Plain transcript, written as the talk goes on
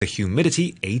The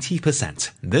humidity 80%.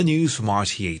 The news from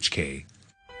RTHK.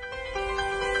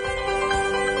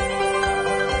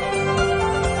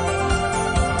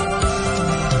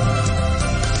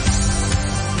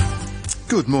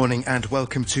 Good morning and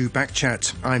welcome to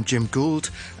Backchat. I'm Jim Gould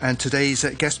and today's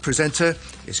guest presenter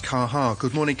is Kar Ha.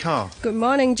 Good morning, Kar. Good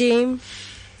morning, Jim.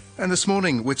 And this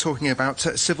morning we're talking about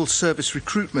civil service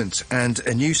recruitment and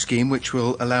a new scheme which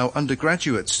will allow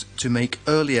undergraduates to make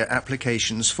earlier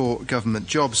applications for government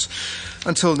jobs.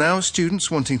 Until now, students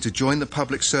wanting to join the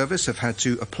public service have had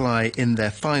to apply in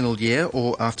their final year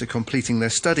or after completing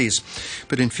their studies.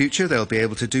 But in future they'll be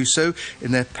able to do so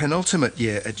in their penultimate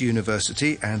year at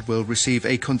university and will receive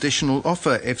a conditional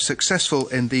offer if successful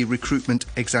in the recruitment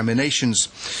examinations.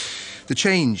 The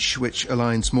change, which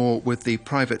aligns more with the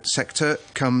private sector,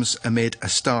 comes amid a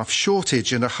staff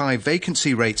shortage and a high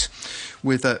vacancy rate,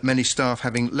 with many staff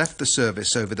having left the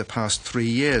service over the past 3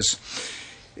 years.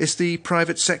 Is the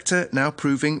private sector now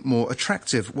proving more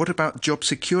attractive? What about job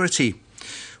security?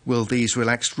 Will these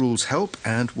relaxed rules help,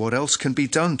 and what else can be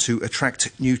done to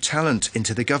attract new talent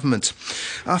into the government?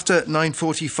 After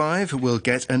 9:45, we'll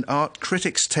get an art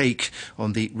critic's take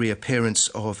on the reappearance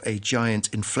of a giant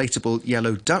inflatable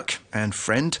yellow duck and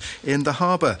friend in the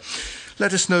harbour.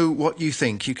 Let us know what you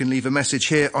think. You can leave a message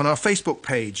here on our Facebook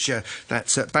page.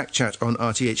 That's Backchat on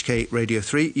RTHK Radio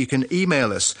 3. You can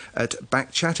email us at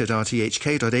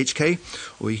backchat@rthk.hk,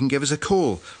 or you can give us a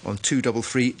call on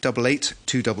 233 88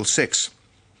 266.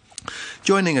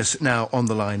 Joining us now on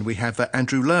the line, we have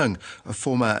Andrew Leung, a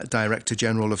former Director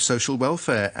General of Social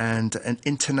Welfare and an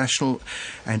international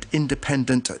and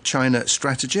independent China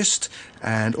strategist,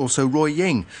 and also Roy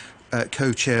Ying,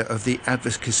 co-chair of the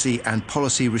Advocacy and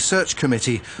Policy Research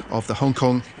Committee of the Hong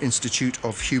Kong Institute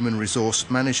of Human Resource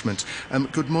Management.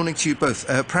 Good morning to you both.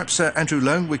 Perhaps Andrew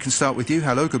Leung, we can start with you.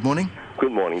 Hello, good morning.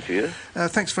 Good morning to you.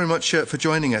 Thanks very much for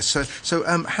joining us. So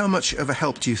how much of a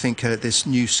help do you think this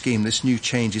new scheme, this new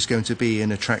change is going to be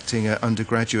in attracting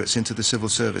undergraduates into the civil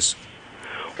service?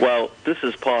 Well, this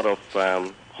is part of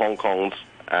Hong Kong's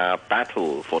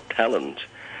battle for talent.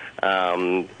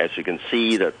 As you can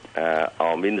see, that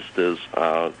our ministers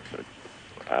are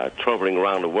traveling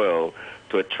around the world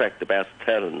to attract the best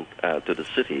talent to the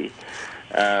city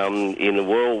in a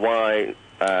worldwide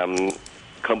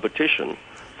competition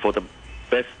for the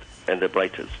best and the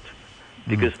brightest,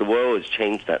 because the world has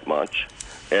changed that much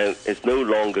and it's no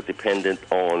longer dependent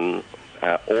on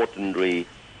ordinary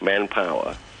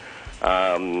manpower.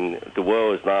 The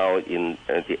world is now in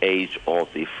the age of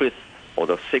the fifth or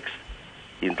the sixth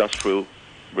industrial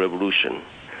revolution.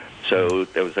 So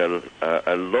there was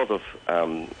a lot of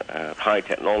high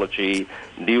technology,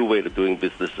 new way of doing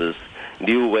businesses,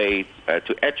 new way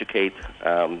to educate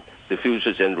the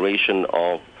future generation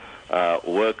of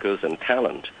workers and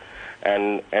talent,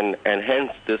 and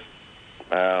hence this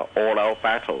all-out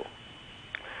battle.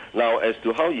 Now, as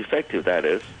to how effective that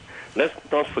is, let's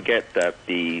not forget that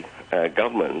the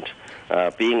government,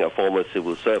 being a former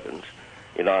civil servant,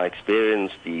 in our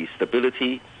experience, the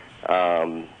stability,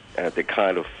 the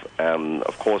kind of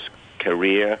course,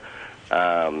 career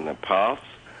paths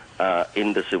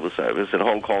in the civil service, and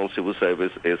Hong Kong civil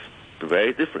service is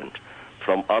very different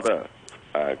from other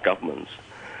governments.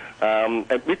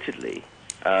 Admittedly,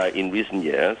 in recent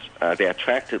years, the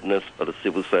attractiveness of the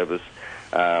civil service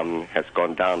has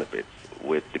gone down a bit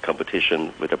with the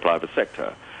competition with the private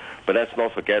sector. But let's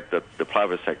not forget that the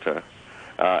private sector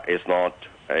is not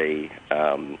a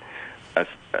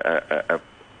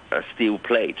steel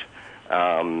plate,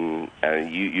 and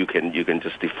you can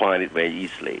just define it very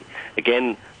easily.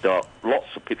 Again, there are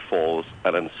lots of pitfalls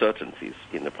and uncertainties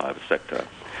in the private sector.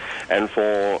 And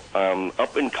for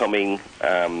up-and-coming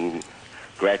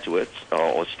graduates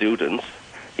or students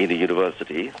in the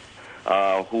university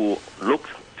who look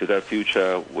to their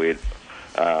future with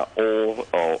awe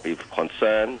or with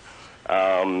concern,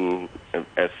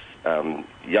 as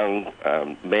young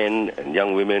men and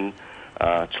young women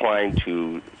trying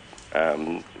to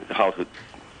how to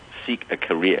seek a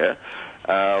career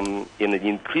in an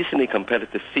increasingly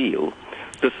competitive field,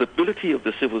 the stability of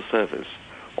the civil service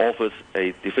offers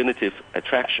a definitive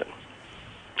attraction.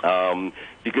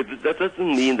 Because that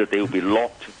doesn't mean that they will be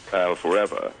locked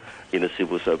forever in a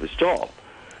civil service job.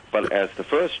 But as the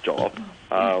first job,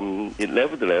 it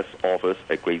nevertheless offers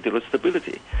a great deal of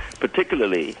stability,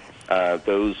 particularly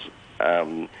those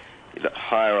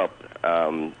higher up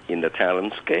in the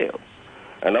talent scale.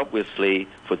 And obviously,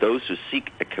 for those who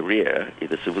seek a career in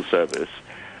the civil service,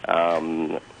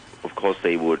 of course,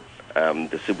 they would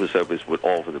the civil service would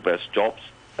offer the best jobs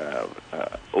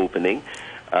opening.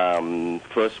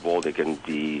 First of all, they can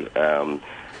be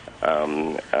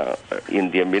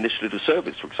in the administrative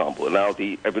service, for example. Now,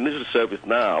 the administrative service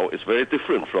now is very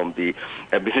different from the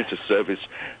administrative service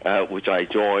which I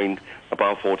joined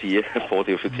about 40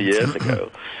 or 50 years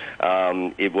ago.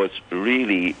 It was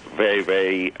really very,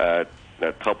 very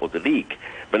top of the league.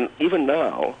 But even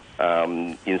now,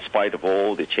 in spite of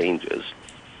all the changes,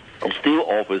 it still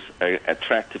offers an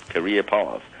attractive career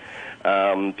path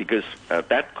because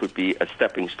that could be a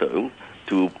stepping stone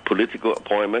to political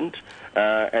appointment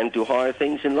and to higher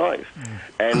things in life.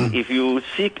 And if you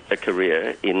seek a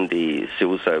career in the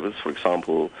civil service, for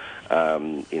example,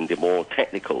 in the more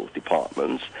technical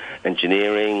departments,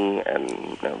 engineering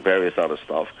and various other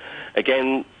stuff,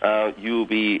 again, you'll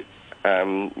be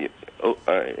you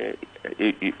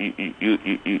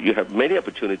have many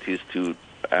opportunities to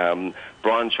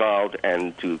branch out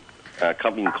and to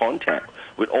come in contact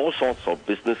with all sorts of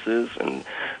businesses and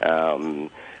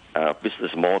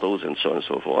business models and so on and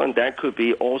so forth, and that could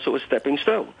be also a stepping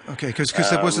stone. Okay, because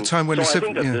there was a time when... So I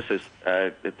think that this is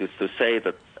to say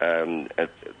that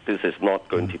this is not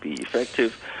going to be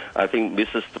effective. I think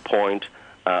this is the point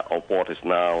of what is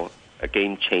now a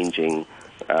game-changing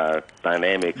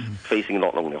dynamic facing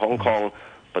not only Hong Kong,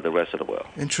 but the rest of the world.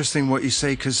 Interesting what you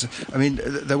say, because, I mean,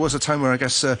 there was a time where I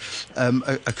guess a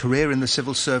career in the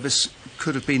civil service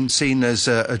could have been seen as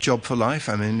a job for life.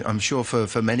 I mean, I'm sure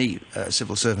for many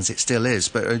civil servants it still is,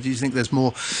 but do you think there's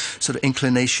more sort of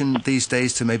inclination these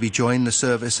days to maybe join the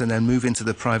service and then move into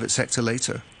the private sector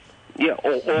later? Yeah,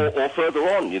 or further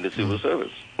on in the civil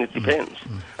service. It depends.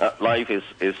 Life is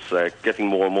getting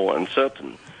more and more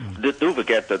uncertain. Don't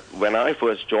forget that when I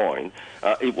first joined,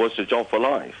 it was a job for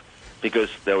life, because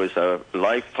there is a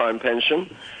lifetime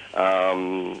pension,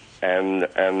 and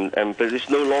but it's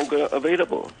no longer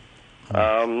available.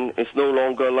 It's no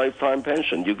longer a lifetime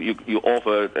pension. You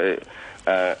offer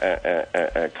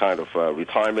a kind of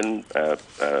retirement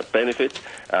benefit.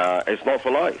 It's not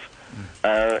for life,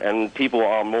 and people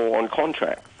are more on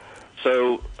contract.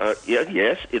 So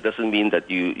yes, it doesn't mean that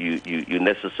you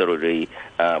necessarily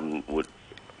would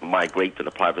migrate to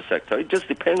the private sector. It just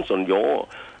depends on your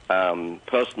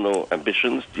personal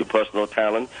ambitions, your personal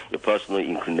talent, your personal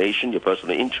inclination, your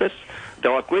personal interests.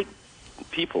 There are great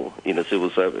people in the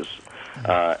civil service,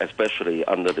 especially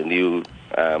under the new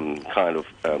kind of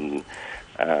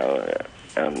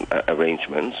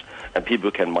arrangements, and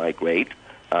people can migrate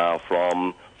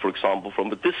from, for example, from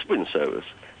the discipline service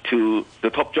to the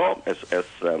top job, as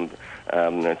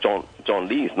John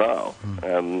Lee is now.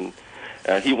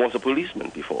 He was a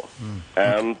policeman before,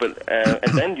 but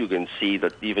and then you can see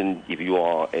that even if you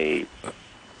are a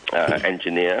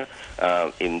engineer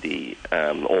in the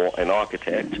or an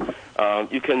architect,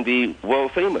 you can be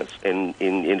world famous in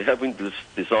having to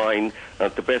design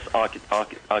the best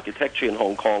architecture in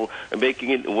Hong Kong and making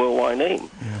it a worldwide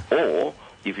name. Or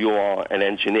if you are an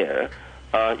engineer,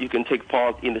 you can take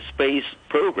part in the space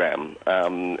program.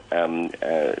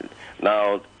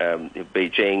 Now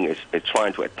Beijing is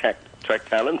trying to attract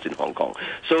talents in Hong Kong.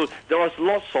 So there are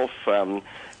lots of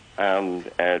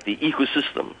the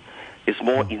ecosystem is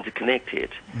more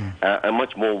interconnected and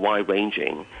much more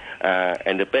wide-ranging,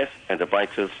 and the best and the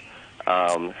brightest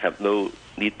have no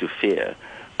need to fear.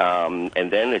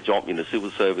 And then a job in the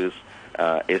civil service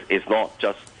is not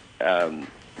just a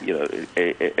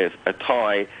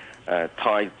tie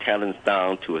talents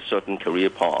down to a certain career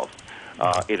path.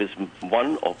 It is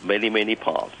one of many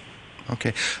paths.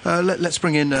 Okay, let's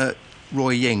bring in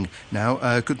Roy Ying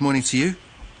now. Good morning to you.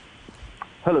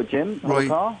 Hello, Jim.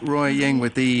 Roy Ying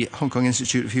with the Hong Kong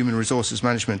Institute of Human Resources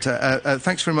Management.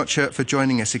 Thanks very much for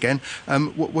joining us again.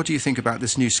 What do you think about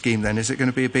this new scheme then? Is it going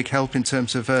to be a big help in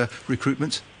terms of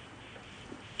recruitment?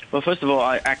 Well, first of all,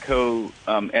 I echo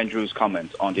Andrew's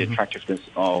comment on the attractiveness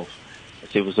of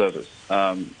civil service.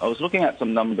 I was looking at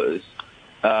some numbers.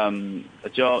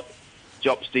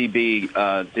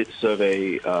 JobsDB did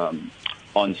survey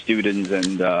on students,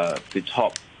 and the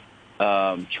top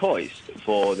choice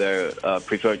for their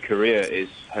preferred career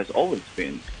has always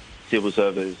been civil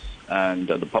service and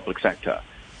the public sector.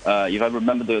 If I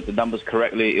remember the numbers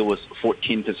correctly, it was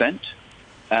 14%,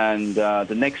 and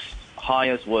the next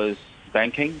highest was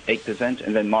banking, 8%,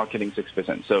 and then marketing,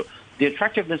 6%. So the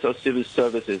attractiveness of civil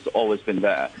service has always been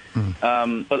there.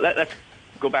 But let's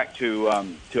go back to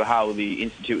how the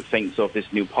Institute thinks of this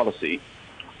new policy.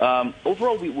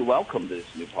 Overall, we welcome this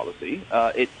new policy.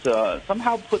 It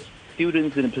somehow puts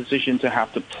students in a position to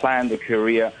have to plan their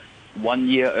career 1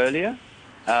 year earlier.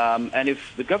 And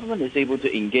if the government is able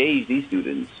to engage these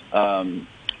students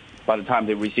by the time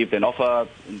they receive an offer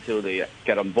until they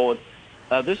get on board,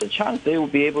 there's a chance they will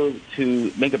be able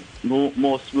to make a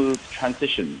more smooth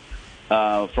transition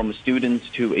from students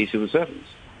to a civil servant.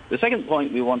 The second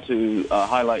point we want to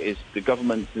highlight is the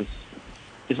government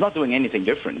is not doing anything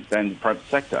different than the private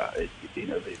sector.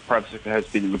 The private sector has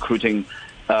been recruiting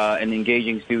and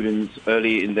engaging students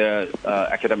early in their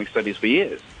academic studies for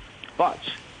years. But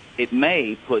it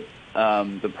may put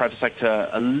the private sector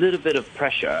a little bit of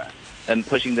pressure and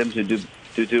pushing them to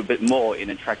do a bit more in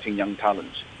attracting young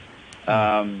talent.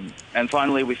 And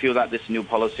finally, we feel that this new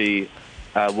policy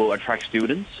will attract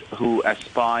students who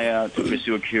aspire to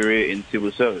pursue a career in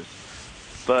civil service.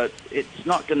 But it's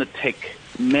not going to take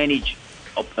many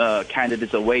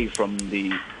candidates away from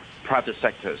the private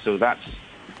sector, so that's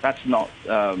not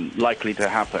likely to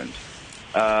happen.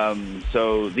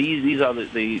 So these are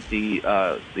the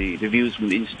views from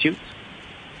the Institute.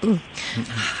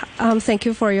 Thank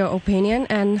you for your opinion,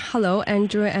 and hello,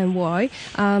 Andrew and Roy.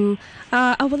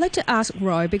 I would like to ask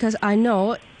Roy, because I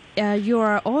know you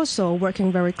are also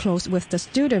working very close with the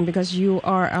student, because you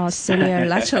are a senior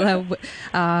lecturer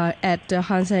at the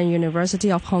Hang Seng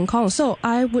University of Hong Kong. So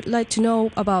I would like to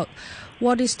know about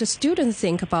what does the students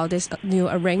think about this new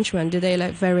arrangement? Do they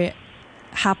very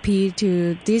happy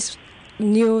to this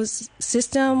new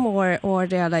system, or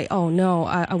they are like, oh no,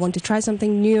 I want to try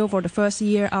something new for the first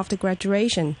year after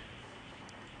graduation?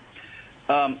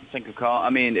 Thank you, Carl. I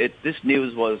mean, this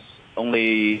news was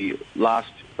only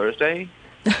last Thursday.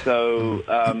 So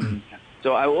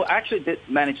I actually did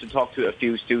manage to talk to a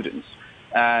few students,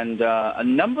 and a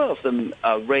number of them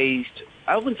raised,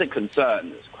 I wouldn't say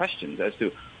concerns, questions as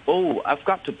to, I've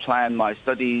got to plan my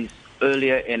studies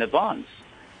earlier in advance.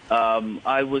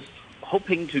 I was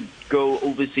hoping to go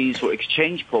overseas for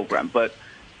exchange program, but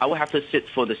I will have to sit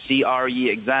for the CRE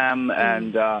exam,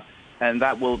 and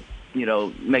that will,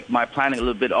 make my planning a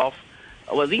little bit off.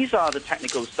 Well, these are the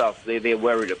technical stuff they're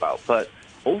worried about, but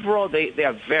overall, they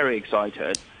are very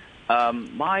excited.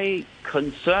 My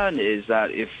concern is that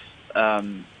if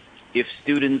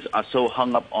students are so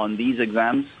hung up on these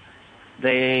exams,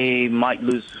 they might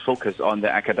lose focus on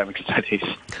their academic studies.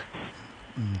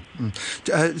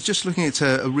 Just looking at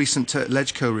a recent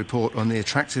LegCo report on the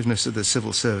attractiveness of the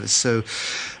civil service. So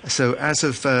as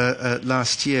of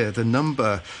last year, the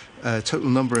total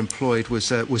number employed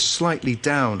was slightly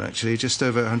down, actually, just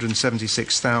over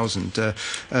 176,000.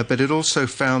 But it also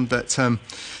found that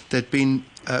there'd been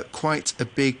quite a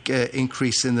big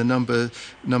increase in the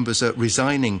numbers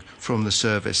resigning from the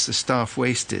service, the staff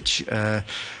wastage.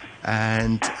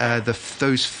 And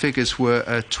those figures were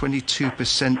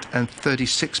 22% and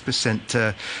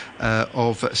 36%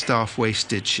 of staff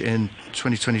wastage in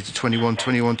 2020 to 21,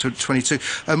 21 to 22.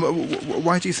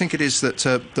 Why do you think it is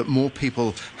that more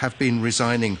people have been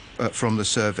resigning from the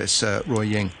service, Roy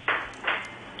Ying?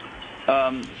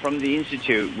 From the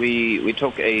Institute, we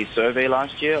took a survey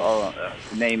last year. The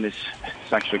name is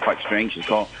actually quite strange. It's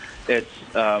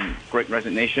Great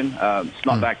Resignation. It's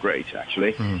not that great,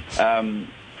 actually.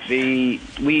 We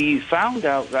found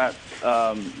out that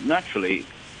naturally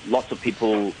lots of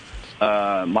people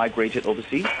migrated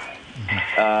overseas.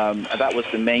 That was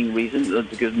the main reason,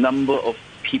 because number of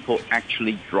people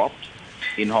actually dropped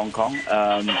in Hong Kong.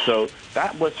 So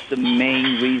that was the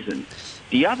main reason.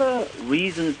 The other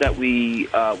reasons that we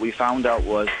found out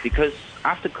was because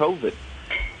after COVID,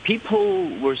 people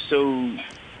were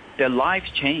their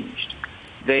lives changed.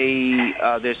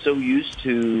 They're so used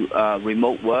to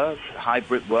remote work,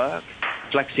 hybrid work,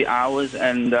 flexi hours,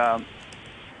 and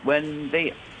when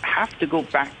they have to go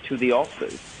back to the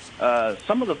office,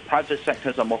 some of the private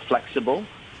sectors are more flexible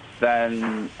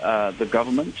than the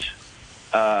government.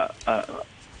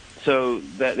 So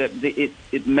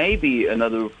it may be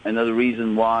another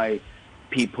reason why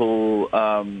people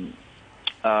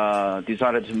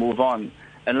decided to move on.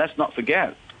 And let's not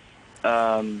forget,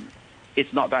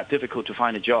 it's not that difficult to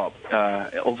find a job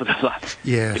over the last,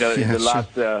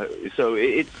 so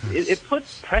it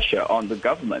puts pressure on the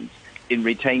government in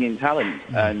retaining talent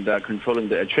and controlling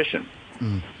the attrition.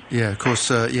 Yeah, of course.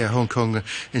 Hong Kong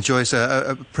enjoys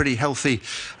a pretty healthy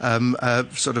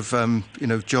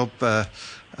job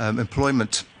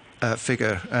employment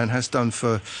figure, and has done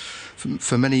for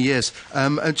many years.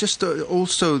 And just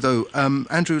also, though,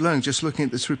 Andrew Leung, just looking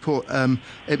at this report,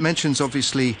 it mentions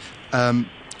obviously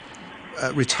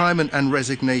retirement and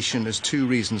resignation as two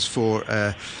reasons for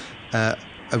a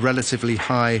relatively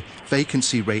high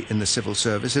vacancy rate in the civil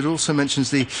service. It also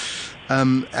mentions the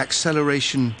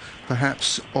acceleration,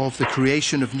 perhaps, of the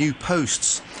creation of new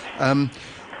posts,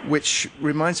 which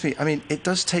reminds me, I mean, it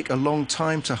does take a long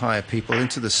time to hire people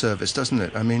into the service, doesn't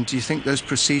it? I mean, do you think those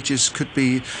procedures could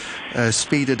be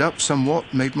speeded up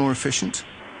somewhat, made more efficient?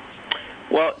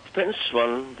 Well, it depends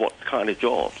on what kind of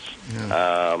jobs.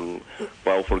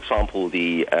 Well, for example,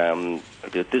 the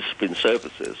discipline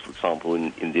services, for example,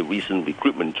 in the recent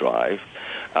recruitment drive,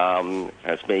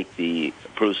 has made the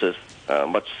process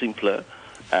much simpler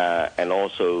and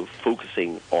also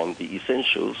focusing on the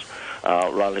essentials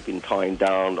rather than tying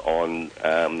down on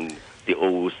the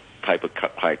old type of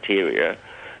criteria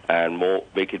and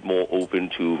make it more open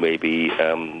to maybe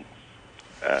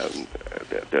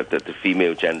the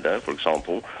female gender, for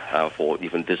example, for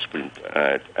even disciplined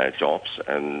jobs,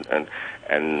 and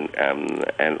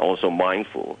also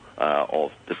mindful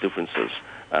of the differences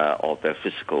of their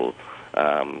physical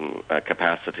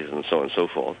capacities and so on and so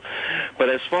forth. But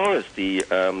as far as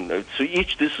so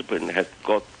each discipline has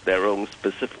got their own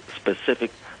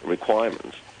specific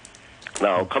requirements.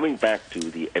 Now, coming back to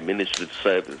the administrative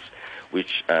service,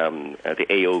 which the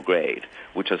AO grade,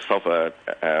 which has suffered,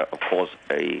 of course,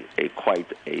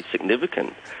 quite a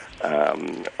significant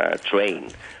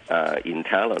drain in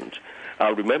talent. I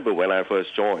remember when I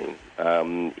first joined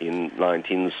in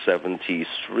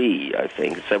 1973, I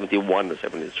think, 71 or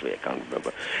 73, I can't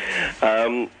remember.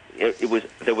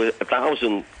 There were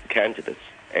 1,000 candidates,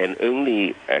 and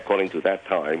only, according to that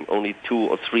time, only 2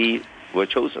 or 3 were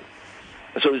chosen.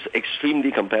 So it's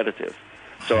extremely competitive.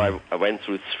 So I went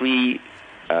through 3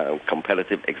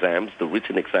 competitive exams, the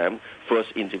written exam,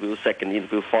 first interview, second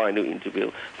interview, final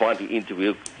interview. Final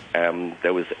interview,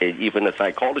 there was even a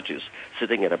psychologist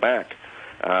sitting at the back.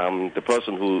 The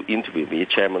person who interviewed me,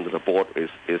 chairman of the board, is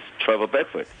Trevor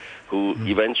Bedford, who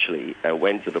eventually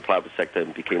went to the private sector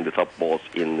and became the top boss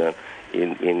in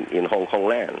Hong Kong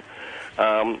land.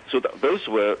 So those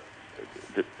were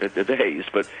the days.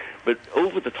 But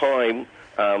over the time,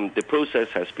 the process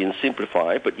has been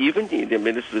simplified, but even in the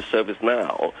administrative service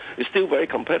now, it's still very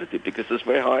competitive because it's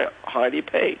very highly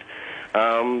paid.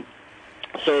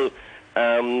 So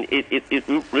it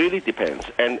really depends.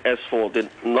 And as for the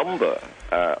number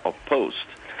of posts,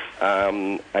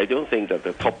 I don't think that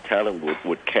the top talent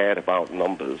would care about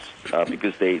numbers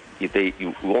because if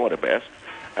you are the best,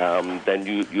 then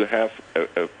you have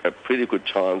a pretty good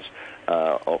chance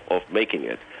of making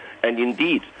it. And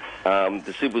indeed,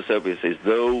 the civil service is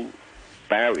no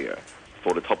barrier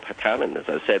for the top talent. As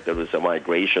I said, there is a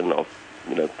migration of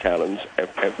talents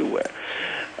everywhere.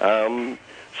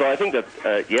 So I think that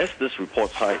yes, this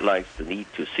report highlights the need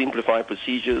to simplify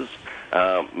procedures,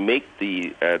 make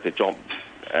the job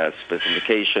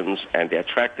specifications and the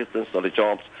attractiveness of the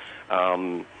jobs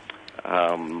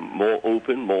more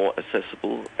open, more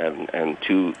accessible, and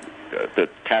to the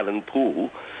talent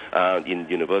pool in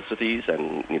universities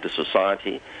and in the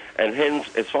society. And hence,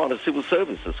 as far as civil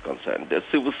service is concerned, the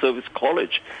Civil Service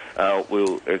College has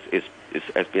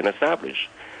been established.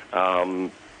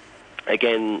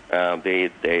 Again,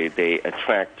 they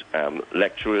attract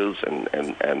lecturers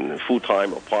and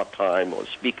full-time or part-time or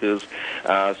speakers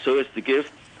so as to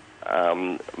give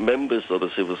members of the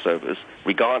civil service,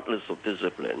 regardless of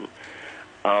discipline,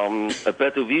 a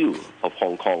better view of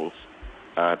Hong Kong's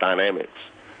dynamics,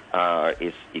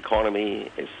 its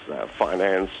economy, its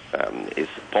finance,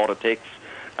 its politics,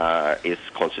 its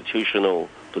constitutional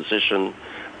position,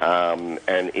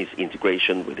 and its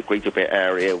integration with the Greater Bay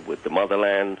Area, with the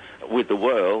motherland, with the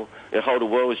world, and how the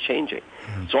world is changing.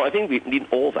 So I think we need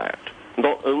all that,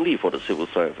 not only for the civil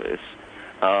service,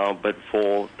 but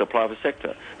for the private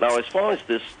sector. Now, as far as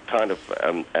this kind of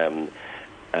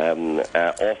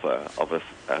offer of a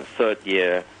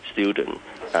third-year student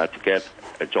to get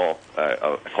a job,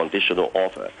 a conditional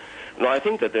offer, now I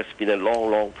think that there's been a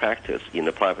long practice in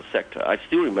the private sector. I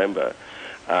still remember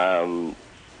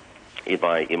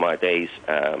in my days,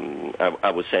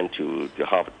 I was sent to the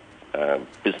Harvard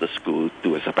Business School to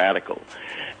do a sabbatical,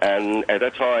 and at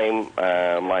that time,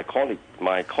 my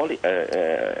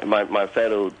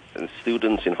fellow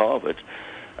students in Harvard,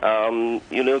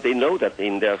 they know that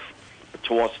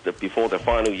before the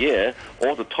final year,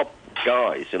 all the top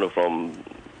guys, from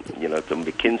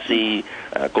McKinsey,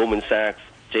 Goldman Sachs,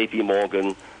 J.P.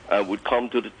 Morgan, would come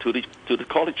to the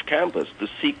college campus to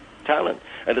seek talent,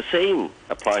 and the same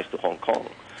applies to Hong Kong.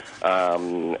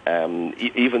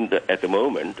 Even at the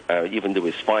moment, even though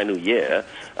it's final year,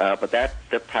 but that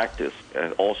practice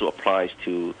also applies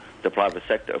to the private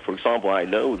sector. For example, I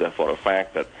know that for a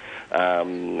fact that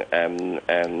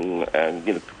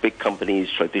big companies,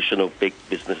 traditional big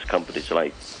business companies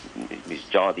like Ms.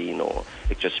 Jardine or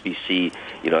HSBC,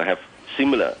 have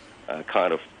similar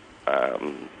kind of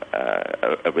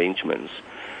arrangements.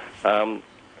 The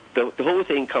whole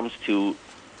thing comes to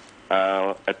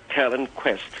a talent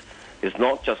quest. It's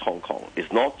not just Hong Kong.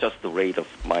 It's not just the rate of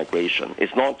migration.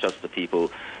 It's not just the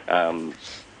people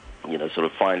sort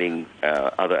of finding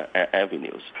other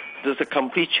avenues. There's a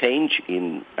complete change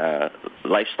in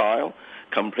lifestyle,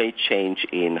 complete change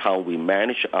in how we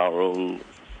manage our own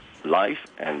life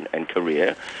and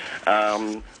career.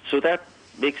 So that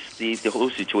makes the whole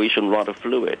situation rather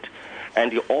fluid.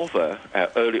 And the offer,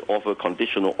 early offer,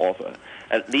 conditional offer,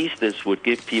 at least this would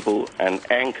give people an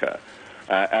anchor.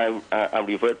 I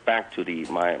revert back to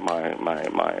my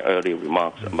earlier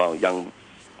remarks about young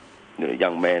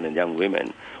men and young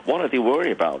women. What are they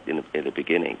worried about in the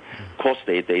beginning? Of course,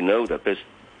 they know that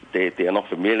they are not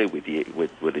familiar with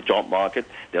the job market.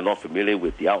 They're not familiar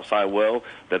with the outside world.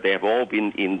 That they have all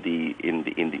been in the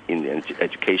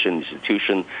education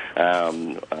institution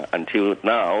until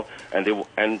now, and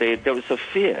there was a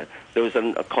fear, there was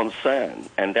a concern,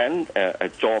 and then a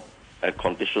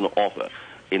conditional offer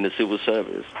in the civil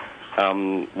service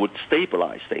would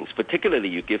stabilize things. Particularly,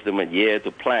 you give them a year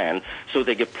to plan, so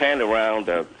they can plan around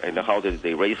how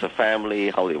they raise a family,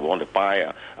 how they want to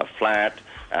buy a flat,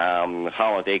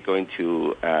 how are they going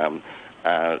to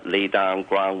lay down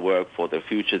groundwork for their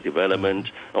future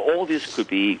development. All this could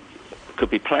be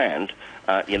planned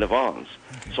in advance.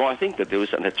 Okay. So I think that there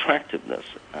is an attractiveness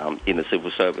in the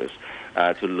civil service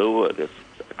to lower the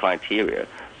criteria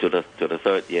to the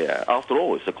third year. After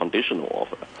all, it's a conditional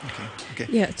offer. Okay.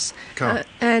 Yes.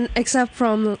 And except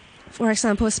from, for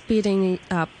example, speeding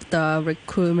up the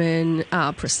recruitment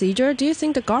procedure, do you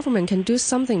think the government can do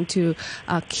something to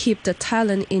keep the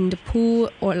talent in the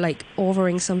pool, or like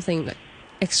offering something like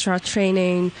extra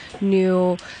training,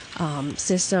 new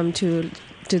system to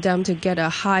them to get a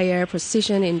higher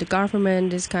position in the government,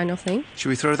 this kind of thing? Should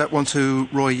we throw that one to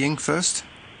Roy Ying first?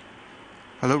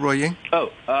 Hello, Roy Ying.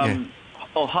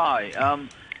 Oh, hi.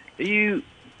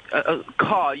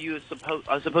 Carl,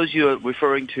 I suppose you are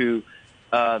referring to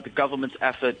the government's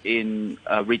effort in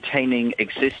retaining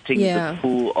existing the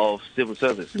pool of civil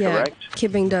service, correct?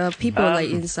 Keeping the people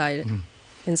inside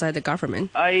the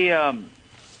government. I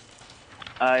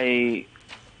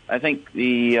think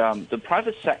the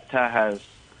private sector has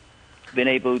been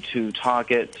able to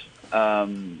target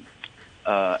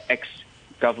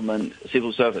ex-government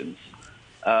civil servants.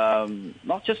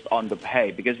 Not just on the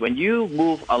pay, because when you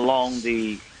move along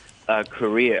the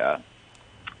career,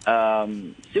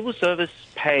 civil service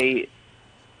pay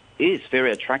is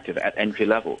very attractive at entry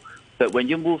level. But when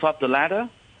you move up the ladder,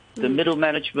 the middle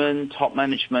management, top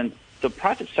management, the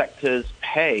private sector's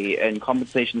pay and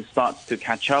compensation starts to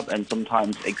catch up and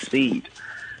sometimes exceed.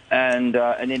 And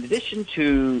in addition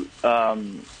to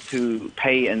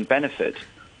pay and benefit,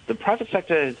 the private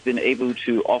sector has been able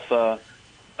to offer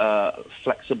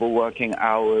flexible working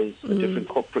hours, a different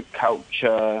corporate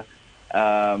culture,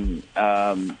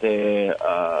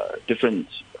 different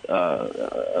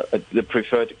the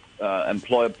preferred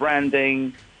employer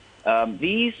branding.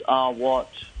 These are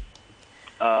what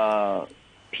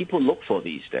people look for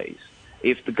these days.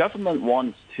 If the government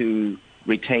wants to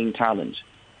retain talent,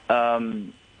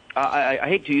 I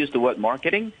hate to use the word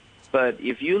marketing, but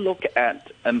if you look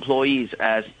at employees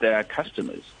as their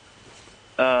customers,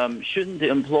 shouldn't the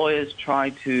employers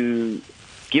try to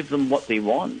give them what they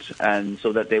want, and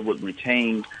so that they would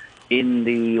retain in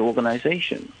the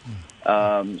organization?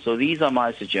 So these are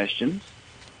my suggestions.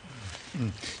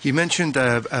 You mentioned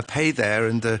pay there,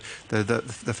 and the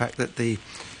fact that the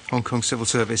Hong Kong civil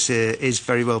service is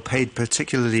very well paid,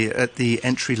 particularly at the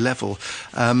entry level.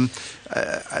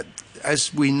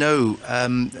 As we know,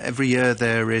 every year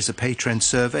there is a pay trend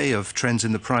survey of trends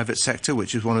in the private sector,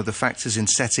 which is one of the factors in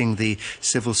setting the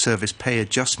civil service pay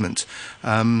adjustment.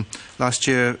 Last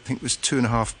year, I think it was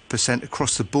 2.5%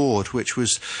 across the board, which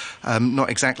was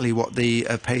not exactly what the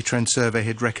pay trend survey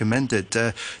had recommended.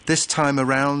 This time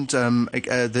around,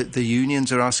 the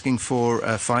unions are asking for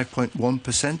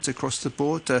 5.1% across the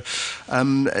board.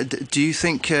 Do you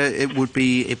think it would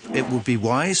be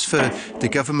wise for the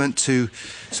government to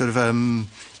sort of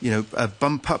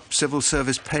bump up civil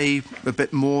service pay a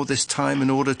bit more this time in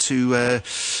order to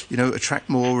attract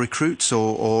more recruits,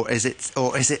 or is it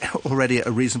already at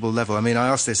a reasonable level? I mean, I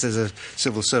asked this as a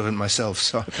civil servant myself,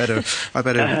 so I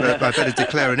better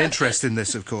declare an interest in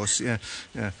this, of course. Yeah.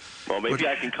 Well, maybe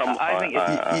I can come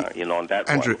on that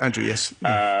Andrew, one. Andrew, yes.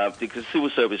 Because civil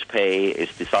service pay is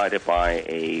decided by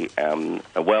a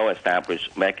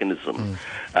well-established mechanism.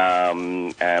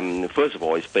 First of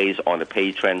all, it's based on a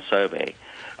pay trend survey.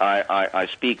 I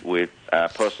speak with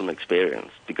personal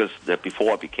experience, because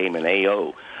before I became an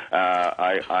AO,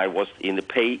 I was in the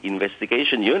pay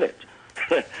investigation unit.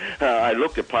 I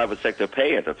looked at private sector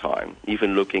pay at the time,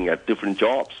 even looking at different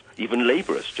jobs, even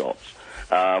laborers' jobs.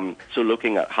 So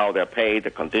looking at how they're paid,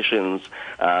 the conditions,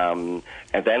 and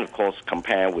then, of course,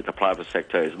 compare with the private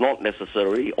sector is not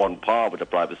necessarily on par with the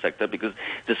private sector because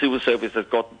the civil service has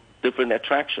got different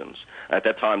attractions. At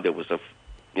that time, there was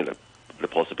the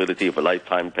possibility of a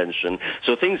lifetime pension.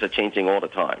 So things are changing all the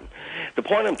time. The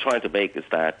point I'm trying to make is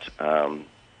that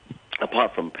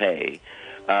apart from pay,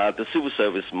 the civil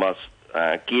service must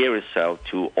gear itself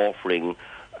to offering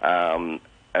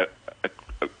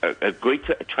a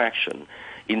greater attraction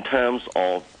in terms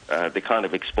of the kind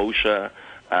of exposure,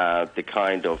 the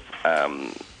kind of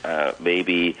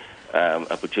maybe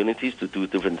opportunities to do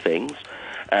different things.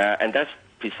 And that's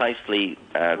precisely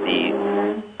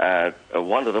one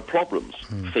of the problems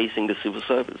facing the civil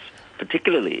service,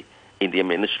 particularly in the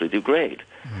administrative grade.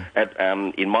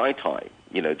 In my time,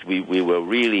 we were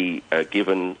really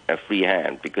given a free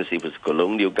hand because it was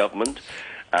colonial government.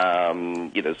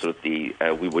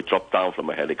 We were dropped down from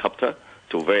a helicopter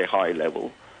to a very high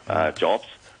level jobs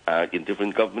in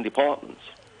different government departments.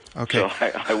 Okay. So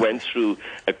I went through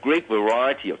a great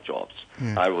variety of jobs.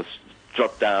 Yeah. I was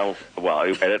dropped down. Well,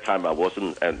 at that time I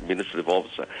wasn't an administrative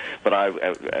officer, but I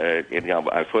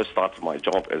first started my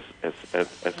job as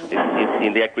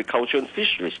in the agriculture and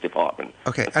fisheries department.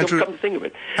 Okay, Andrew. Come to think of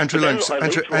it. Andrew Lance,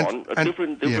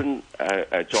 different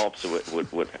jobs would.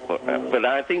 But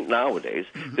I think nowadays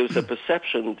there's a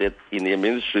perception that in the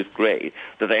administrative grade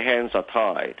that their hands are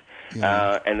tied,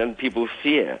 and then people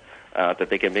fear that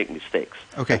they can make mistakes.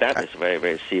 Okay. And that is a very,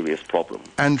 very serious problem.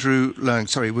 Andrew Leung,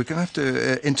 sorry, we're going to have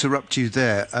to interrupt you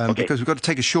there because we've got to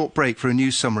take a short break for a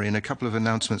news summary and a couple of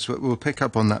announcements. We'll pick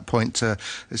up on that point as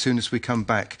soon as we come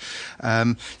back.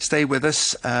 Stay with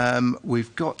us.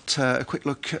 We've got a quick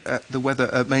look at the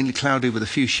weather, mainly cloudy with a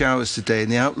few showers today,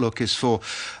 and the outlook is for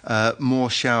more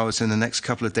showers in the next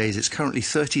couple of days. It's currently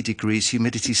 30 degrees,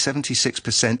 humidity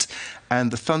 76%,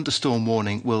 and the thunderstorm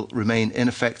warning will remain in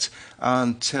effect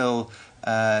until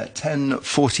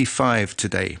 10:45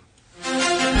 today.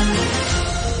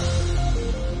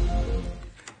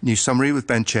 News summary with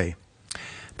Ben Che.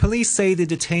 Police say they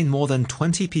detained more than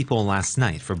 20 people last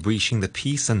night for breaching the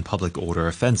peace and public order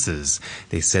offences.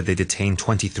 They said they detained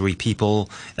 23 people,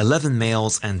 11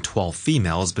 males and 12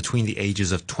 females between the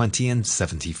ages of 20 and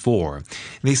 74.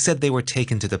 They said they were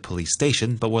taken to the police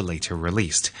station but were later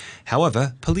released.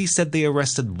 However, police said they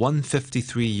arrested one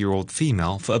 53-year-old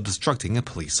female for obstructing a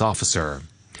police officer.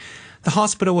 The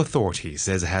hospital authority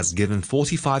says it has given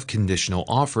 45 conditional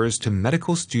offers to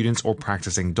medical students or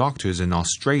practicing doctors in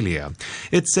Australia.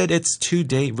 It said its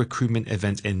two-day recruitment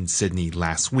event in Sydney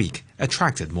last week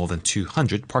attracted more than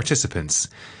 200 participants.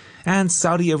 And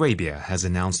Saudi Arabia has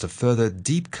announced a further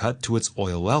deep cut to its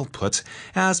oil output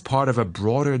as part of a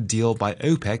broader deal by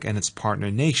OPEC and its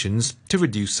partner nations to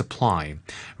reduce supply.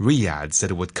 Riyadh said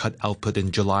it would cut output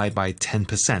in July by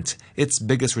 10%, its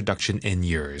biggest reduction in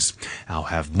years. I'll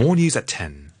have more news at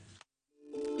 10.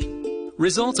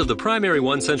 Results of the Primary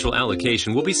One Central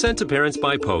allocation will be sent to parents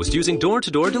by post using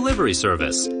door-to-door delivery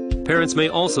service. Parents may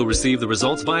also receive the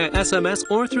results via SMS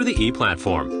or through the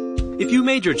e-platform. If you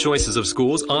made your choices of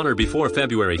schools on or before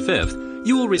February 5th,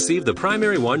 you will receive the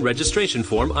Primary One registration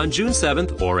form on June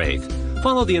 7th or 8th.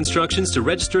 Follow the instructions to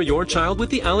register your child with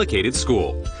the allocated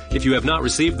school. If you have not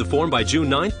received the form by June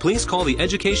 9th, please call the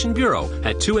Education Bureau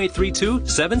at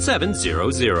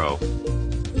 2832-7700.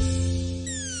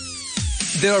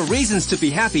 There are reasons to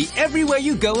be happy everywhere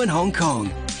you go in Hong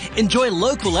Kong. Enjoy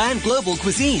local and global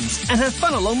cuisines and have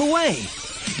fun along the way.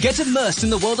 Get immersed in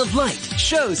the world of light,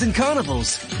 shows and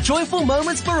carnivals. Joyful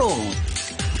moments for all.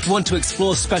 Want to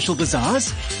explore special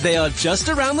bazaars? They are just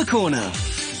around the corner.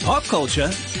 Pop culture?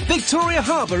 Victoria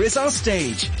Harbour is our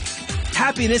stage.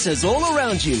 Happiness is all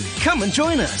around you. Come and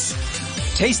join us.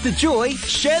 Taste the joy,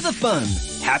 share the fun.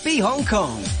 Happy Hong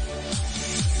Kong.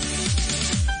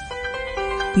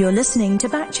 You're listening to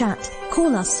Backchat.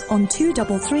 Call us on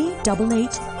 233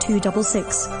 88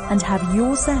 266 and have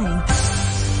your say.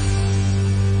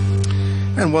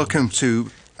 And welcome to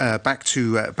back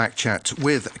to Backchat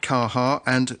with Kaha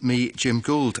and me, Jim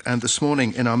Gould. And this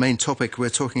morning, in our main topic, we're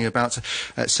talking about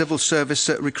civil service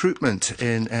recruitment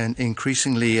in an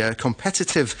increasingly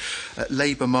competitive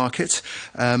labour market.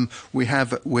 We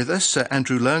have with us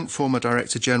Andrew Leung, former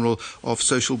Director General of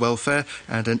Social Welfare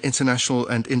and an international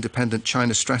and independent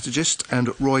China strategist,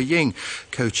 and Roy Ying,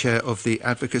 co-chair of the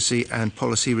Advocacy and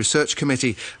Policy Research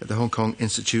Committee at the Hong Kong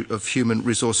Institute of Human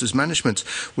Resources Management.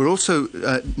 We're also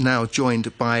now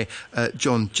joined by by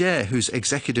John Jie, who's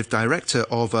Executive Director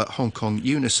of Hong Kong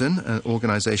Unison, an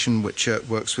organisation which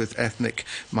works with ethnic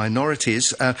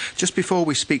minorities. Just before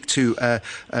we speak to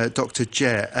Dr.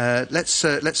 Jie, let's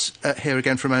hear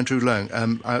again from Andrew Leung.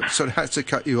 I sort of had to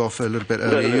cut you off a little bit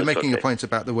earlier. You're making a point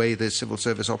about the way the civil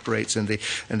service operates and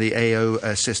the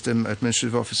AO system,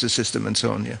 administrative officer system, and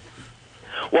so on. Yeah.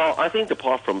 Well, I think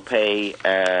apart from pay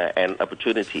and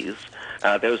opportunities,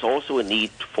 there's also a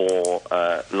need for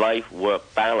life-work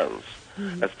balance,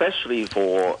 especially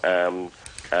for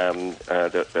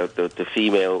the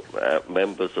female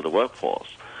members of the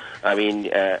workforce. I mean,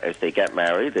 as they get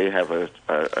married, they have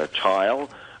a child,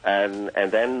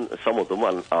 and then some of them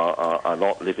are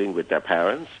not living with their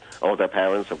parents, or their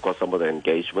parents have got some of their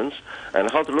engagements,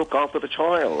 and how to look after the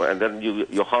child. And then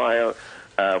you hire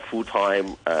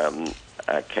full-time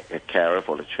carer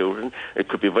for the children. It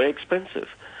could be very expensive.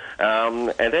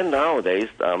 And then nowadays,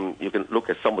 you can look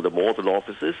at some of the modern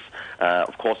offices,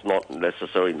 of course not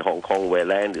necessarily in Hong Kong where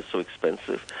land is so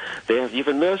expensive. They have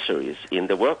even nurseries in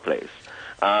the workplace.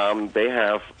 They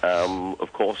have, of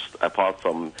course, apart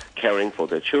from caring for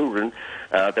their children,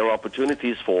 there are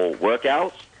opportunities for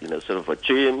workouts, sort of a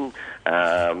gym,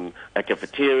 a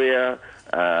cafeteria,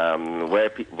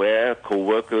 where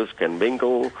co-workers can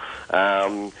mingle.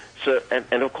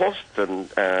 And of course,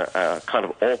 kind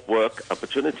of off-work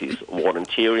opportunities,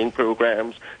 volunteering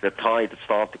programs that tie the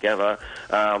staff together.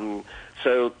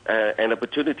 And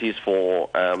opportunities for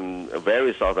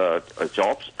various other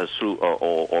jobs through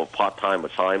or part-time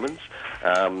assignments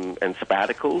and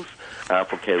sabbaticals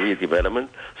for career development.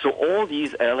 So all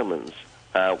these elements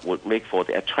would make for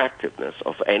the attractiveness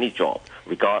of any job,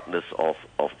 regardless of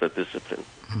the discipline.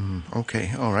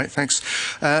 Okay, all right, thanks.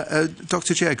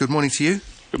 Dr. Jie, good morning to you.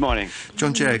 Good morning.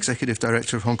 John Jie, Executive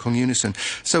Director of Hong Kong Unison.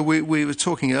 So we were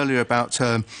talking earlier about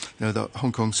the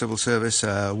Hong Kong civil service,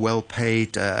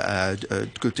 well-paid, a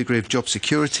good degree of job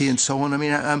security and so on. I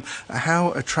mean,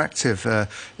 how attractive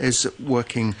is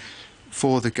working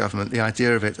for the government, the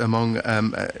idea of it among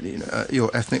your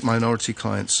ethnic minority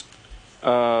clients?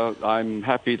 I'm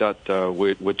happy that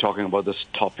we're talking about this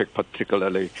topic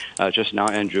particularly. Just now,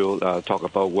 Andrew talked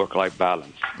about work-life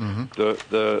balance.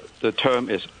 The term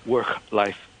is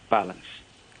work-life balance.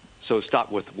 So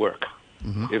start with work.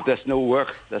 If there's no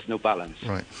work, there's no balance.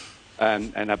 Right.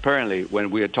 And apparently,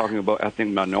 when we are talking about ethnic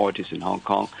minorities in Hong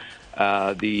Kong,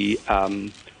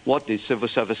 what the civil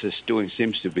service is doing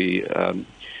seems to be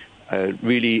a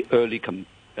really early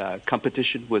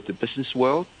competition with the business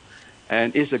world.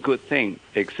 And it's a good thing,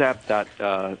 except that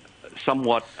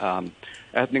somewhat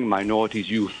ethnic minorities'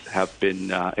 youth have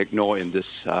been ignored in this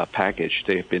package.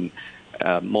 They've been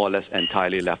more or less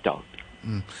entirely left out.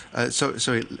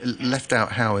 Sorry, left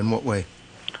out how? In what way?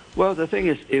 Well, the thing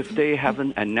is, if they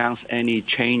haven't announced any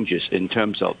changes in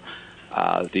terms of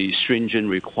the stringent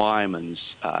requirements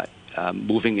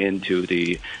moving into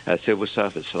the civil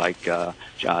service, like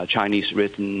Chinese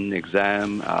written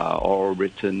exam, or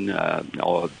written,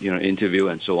 or interview,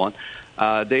 and so on.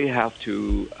 They have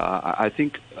to, I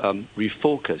think,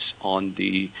 refocus on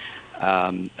the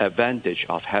advantage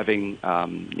of having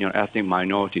ethnic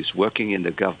minorities working in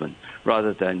the government,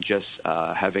 rather than just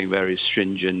having very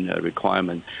stringent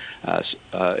requirements.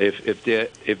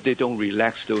 If they don't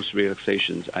relax those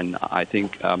relaxations, and I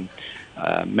think.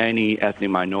 Many ethnic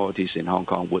minorities in Hong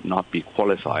Kong would not be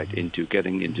qualified into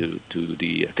getting into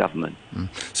the government.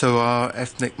 So are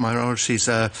ethnic minorities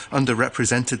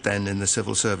underrepresented then in the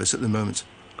civil service at the moment?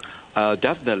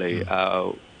 Definitely.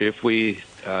 If we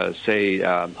say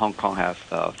Hong Kong have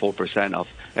 4% of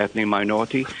ethnic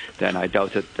minority, then I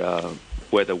doubt it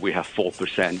whether we have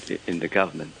 4% in the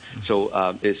government. So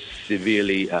it's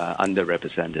severely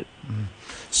underrepresented.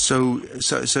 So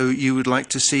you would like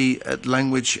to see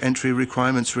language entry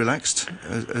requirements relaxed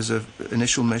as an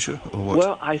initial measure, or what?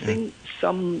 Well, I think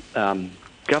some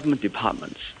government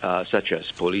departments, such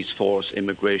as police force,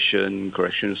 immigration,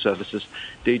 correctional services,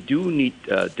 they do need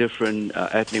different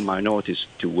ethnic minorities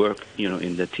to work,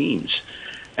 in the teams.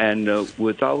 And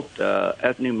without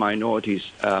ethnic minorities,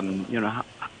 I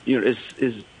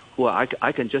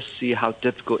can just see how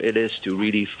difficult it is to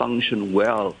really function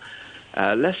well.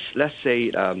 Let's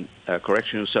say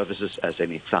correctional services as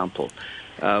an example.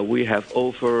 We have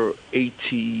over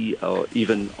 80 or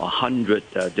even 100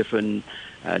 different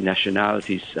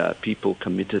nationalities, people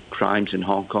committed crimes in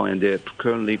Hong Kong, and they're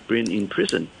currently been in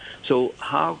prison. So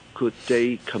how could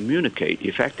they communicate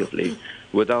effectively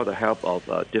without the help of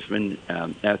different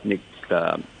ethnic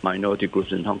minority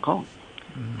groups in Hong Kong?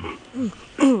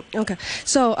 Okay,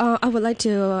 so I would like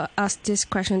to ask this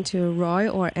question to Roy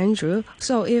or Andrew.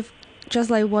 So if, just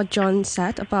like what John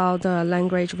said about the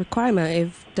language requirement,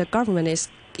 if the government is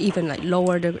even like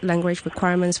lower the language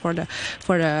requirements for the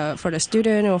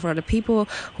student or for the people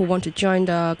who want to join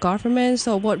the government.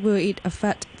 So what will it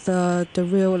affect the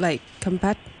real like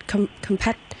the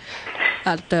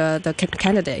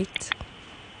candidates?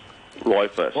 Roy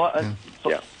first. Well,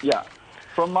 yeah.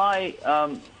 From my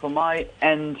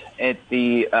end at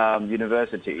the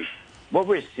university, what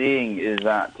we're seeing is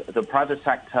that the private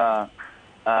sector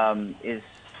has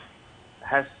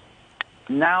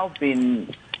now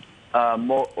been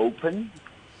more open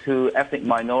to ethnic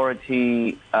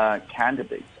minority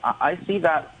candidates. I see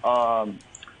that a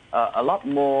lot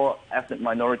more ethnic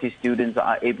minority students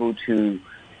are able to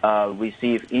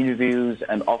receive interviews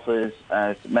and offers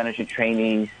as management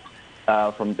trainees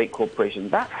from big corporations.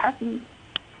 That hadn't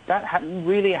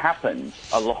really happened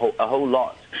a whole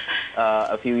lot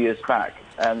a few years back.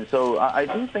 And so I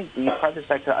do think the private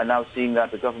sector are now seeing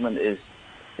that the government is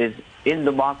in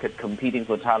the market competing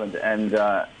for talent, and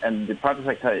the private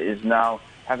sector is now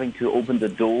having to open the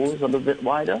doors a little bit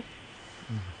wider.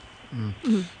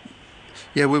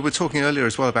 Yeah, we were talking earlier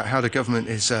as well about how the government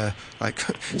is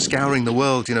scouring the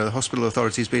world. You know, the hospital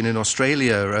authority's been in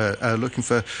Australia looking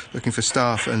for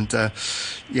staff, and to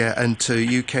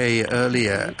UK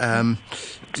earlier.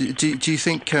 Do you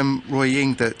think, Roy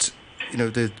Ying, that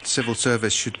the civil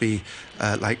service should be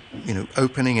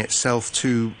opening itself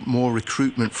to more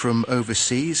recruitment from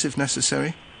overseas if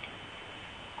necessary?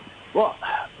 Well,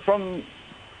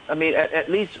 at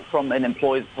least from an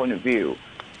employer's point of view,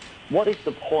 what is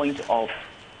the point of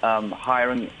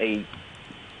hiring a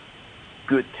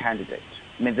good candidate?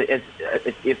 I mean,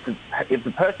 if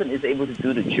the person is able to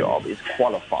do the job, is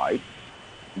qualified,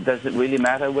 does it really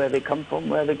matter where they come from,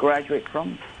 where they graduate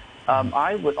from?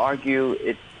 I would argue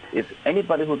if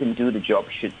anybody who can do the job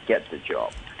should get the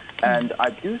job. And I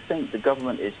do think the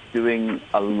government is doing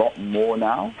a lot more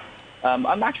now.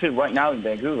 I'm actually right now in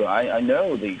Vancouver. I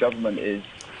know the government is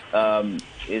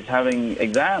having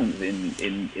exams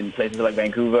in places like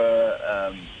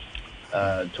Vancouver,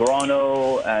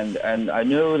 Toronto, and I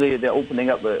know they're opening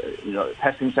up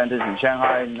testing centers in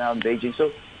Shanghai and now in Beijing.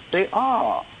 So they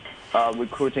are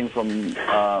recruiting from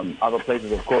other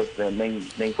places. Of course, their main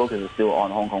focus is still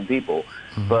on Hong Kong people,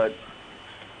 but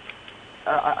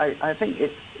I think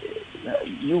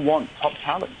you want top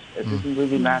talent. It doesn't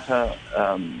really matter.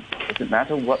 It doesn't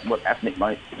matter what ethnic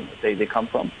they come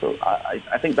from. So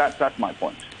I think that's my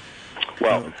point.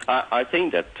 Well, I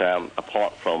think that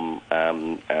apart from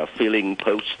filling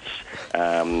posts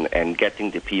and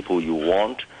getting the people you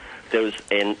want, there's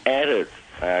an added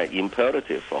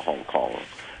imperative for Hong Kong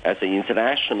as an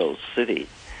international city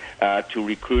to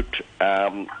recruit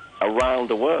around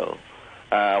the world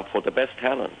for the best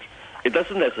talent. It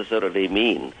doesn't necessarily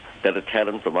mean that the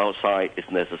talent from outside is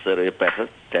necessarily better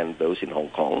than those in Hong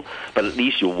Kong, but at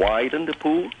least you widen the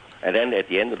pool, and then at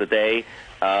the end of the day,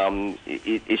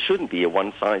 it shouldn't be a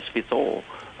one-size-fits-all,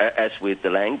 as with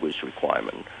the language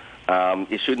requirement.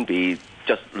 It shouldn't be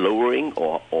just lowering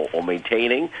or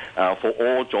maintaining for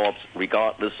all jobs,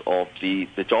 regardless of the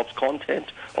job's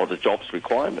content or the job's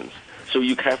requirements. So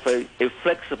you have a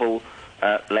flexible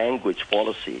language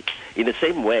policy. In the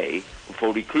same way,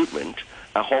 for recruitment,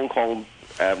 Hong Kong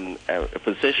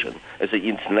position as an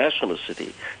international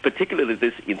city, particularly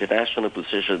this international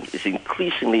position, is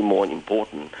increasingly more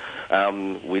important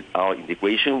with our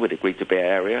integration with the Greater Bay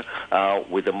Area,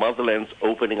 with the motherlands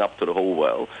opening up to the whole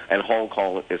world, and Hong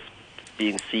Kong is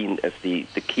being seen as the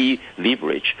key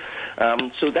leverage.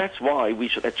 So that's why we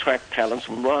should attract talents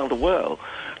from around the world.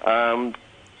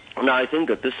 Now, I think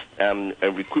that this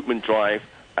recruitment drive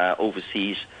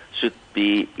overseas should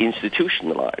be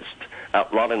institutionalized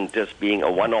rather than just being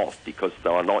a one-off because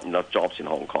there are not enough jobs in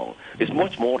Hong Kong. It's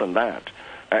much more than that.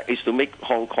 It's to make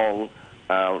Hong Kong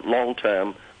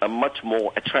long-term a much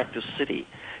more attractive city.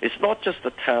 It's not just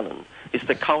the talent. It's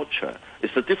the culture.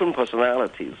 It's the different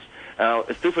personalities.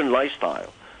 It's different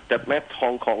lifestyle that make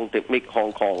Hong Kong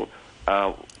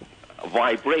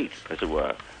vibrate, as it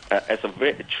were, as a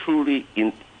very truly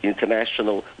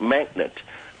international magnet.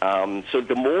 So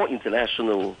the more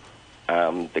international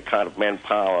the kind of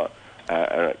manpower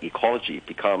ecology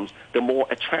becomes, the more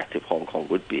attractive Hong Kong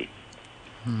would be.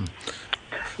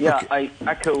 Yeah, I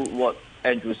echo what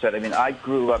Andrew said. I mean, I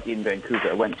grew up in Vancouver.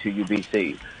 I went to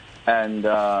UBC. And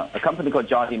a company called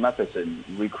Jardine Matheson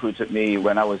recruited me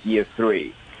when I was year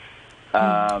 3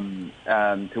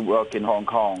 to work in Hong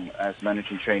Kong as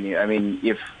management trainee. I mean,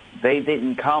 if they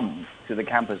didn't come to the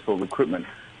campus for recruitment,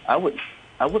 I would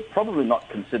probably not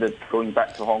consider going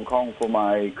back to Hong Kong for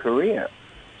my career.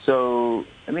 So,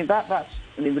 I mean,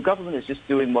 the government is just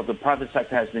doing what the private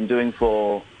sector has been doing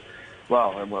for,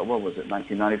 what was it,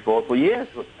 1994, for years,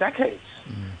 for decades.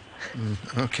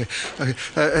 Okay.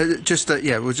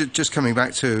 Just coming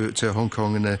back to Hong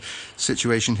Kong and the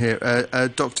situation here.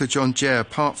 Dr. John Jia,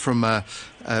 apart from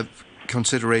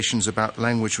considerations about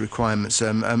language requirements,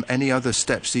 any other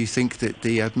steps do you think that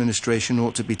the administration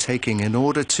ought to be taking in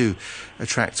order to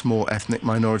attract more ethnic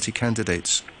minority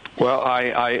candidates? Well,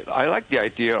 I like the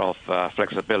idea of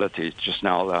flexibility just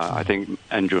now. I think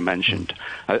Andrew mentioned.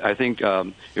 I think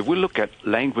if we look at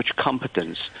language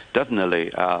competence,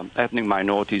 definitely ethnic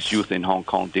minorities youth in Hong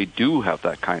Kong, they do have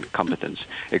that kind of competence,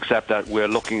 except that we're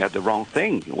looking at the wrong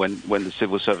thing when the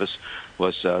civil service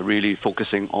was really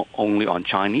focusing only on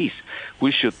Chinese.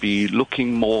 We should be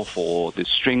looking more for the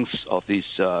strengths of these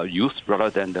youth rather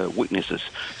than the weaknesses.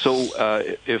 So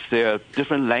if there are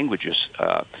different languages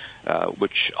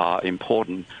which are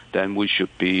important, then we should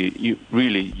be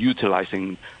really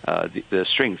utilizing the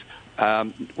strength.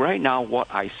 Right now, what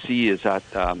I see is that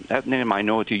ethnic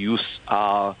minority youth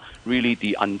are really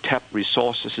the untapped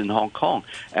resources in Hong Kong,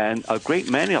 and a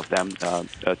great many of them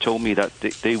told me that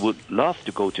they would love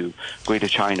to go to Greater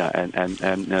China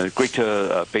and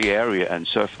Greater Bay Area and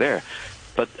serve there.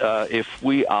 But if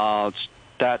we are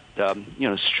that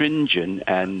stringent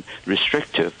and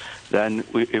restrictive, then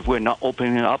if we're not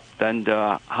opening up, then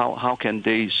how can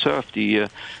they serve the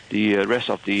rest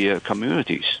of the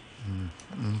communities?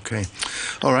 Okay.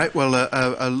 All right. Well,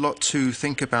 a lot to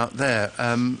think about there.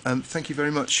 Thank you very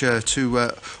much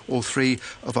to all three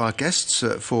of our guests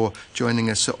for joining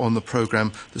us on the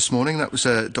programme this morning. That was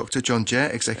Dr. John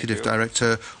Jia, Executive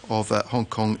Director of Hong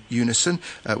Kong Unison.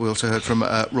 We also heard from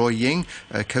Roy Ying,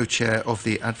 Co-Chair of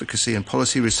the Advocacy and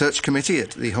Policy Research Committee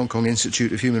at the Hong Kong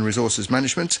Institute of Human Resources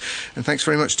Management. And thanks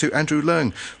very much to Andrew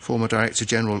Leung, former Director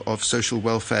General of Social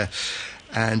Welfare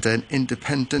and an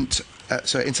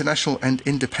international and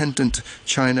independent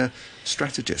China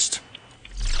strategist.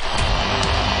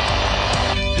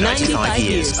 95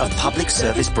 years of public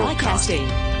service broadcasting.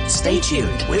 Stay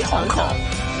tuned with Hong Kong.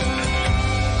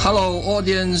 Hello,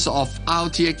 audience of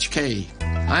RTHK.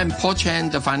 I'm Paul Chan,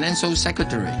 the Financial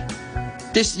Secretary.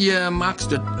 This year marks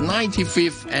the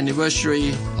 95th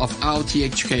anniversary of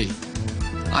RTHK.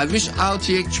 I wish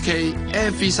RTHK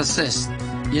every success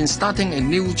in starting a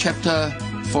new chapter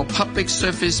for public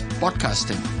service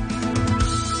broadcasting.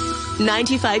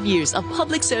 95 years of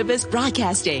public service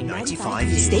broadcasting. 95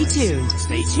 years. Stay tuned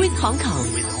with Hong Kong.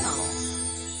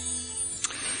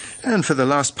 And for the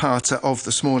last part of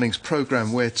this morning's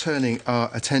programme, we're turning our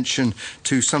attention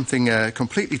to something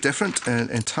completely different, an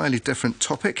entirely different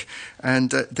topic.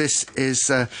 And this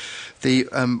is the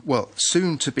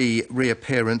soon-to-be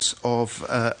reappearance of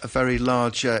a very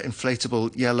large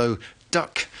inflatable yellow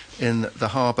duck in the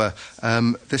harbour.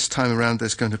 This time around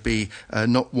there's going to be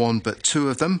not one but two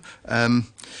of them.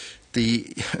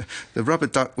 The rubber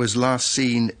duck was last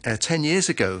seen 10 years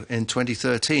ago in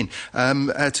 2013.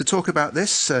 To talk about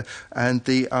this and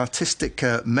the artistic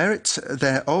merit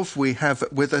thereof, we have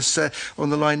with us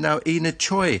on the line now Enid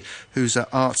Choi, who's an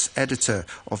arts editor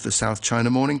of the South China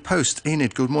Morning Post.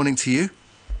 Enid, good morning to you.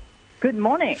 Good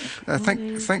morning.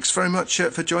 Thanks very much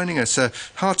for joining us.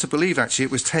 Hard to believe, actually,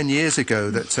 it was 10 years ago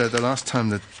that the last time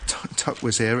the duck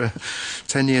was here.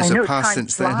 10 years have passed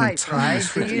since then.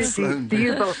 Flies, right? Do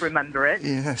you both remember it?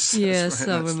 Yes. Yes,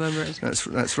 right. I remember it.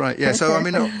 That's right. Yeah. So, I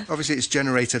mean, obviously, it's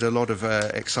generated a lot of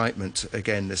excitement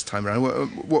again this time around.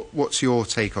 What's your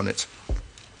take on it?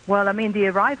 Well, I mean, the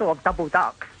arrival of double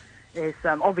ducks is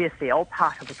obviously all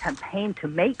part of the campaign to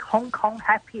make Hong Kong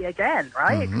happy again,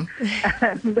 right?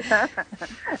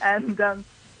 Mm-hmm. And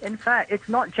in fact, it's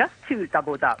not just two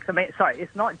double ducks.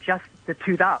 It's not just the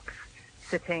two ducks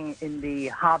sitting in the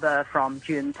harbour from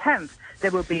June 10th.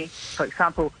 There will be, for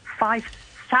example,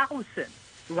 5,000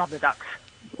 rubber ducks.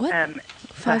 What?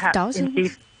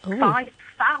 5,000?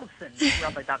 5,000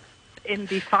 rubber ducks in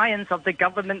defiance of the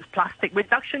government's plastic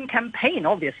reduction campaign,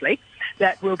 obviously,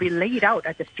 that will be laid out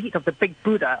at the feet of the big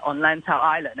Buddha on Lantau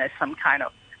Island as some kind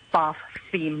of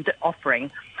bath-themed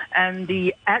offering. And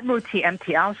the Admiralty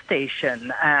MTR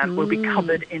station will be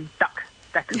covered in duck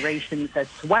decorations as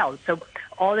well. So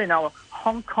all in all,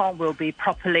 Hong Kong will be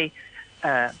properly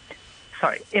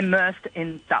immersed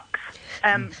in ducks,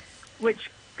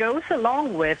 which goes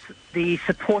along with the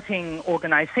supporting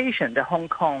organization, the Hong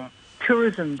Kong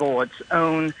Tourism Board's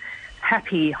own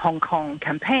Happy Hong Kong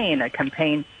campaign, a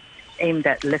campaign aimed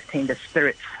at lifting the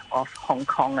spirits of Hong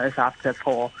Kongers after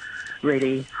 4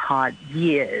 really hard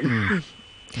years.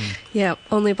 Yeah,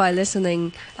 only by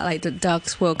listening, like the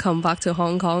ducks will come back to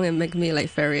Hong Kong and make me like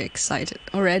very excited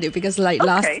already. Because like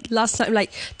last time,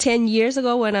 like 10 years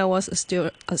ago when I was a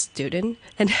student,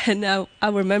 and then I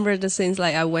remember the scenes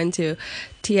like I went to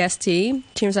TST,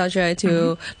 Tsim Sha Tsui,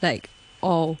 to like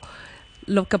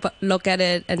look at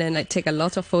it and then take a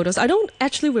lot of photos. I don't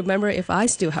actually remember if I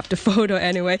still have the photo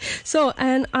anyway. So,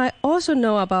 and I also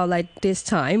know about this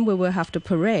time we will have the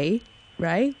parade,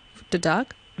 right? The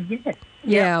duck. Yes.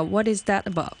 Yeah. What is that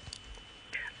about?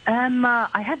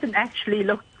 I haven't actually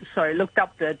looked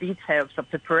up the details of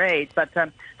the parade, but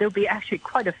there'll be actually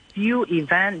quite a few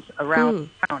events around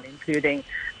town, including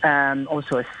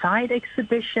also a side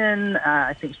exhibition,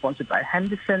 I think sponsored by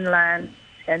Henderson Land,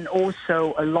 and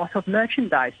also a lot of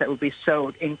merchandise that will be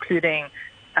sold, including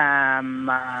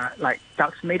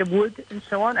ducks made of wood and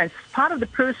so on. And part of the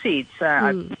proceeds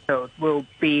will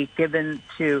be given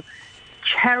to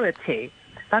charity.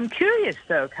 I'm curious,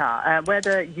 though, Ka,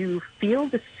 whether you feel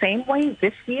the same way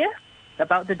this year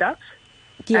about the ducks?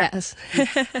 Yes,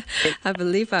 I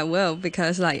believe I will,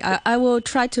 because I will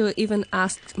try to even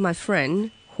ask my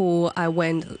friend who I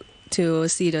went to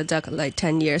see the duck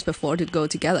 10 years before to go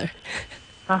together.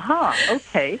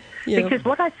 Okay. Yeah. Because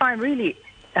what I find really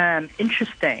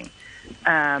interesting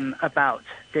about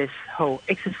this whole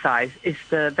exercise is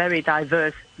the very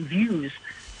diverse views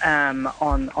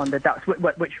on the ducks,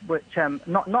 which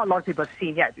not a lot of people have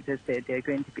seen yet, because they're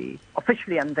going to be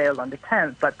officially unveiled on the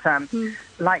 10th. But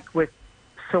like with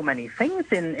so many things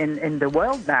in the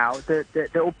world now,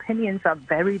 the opinions are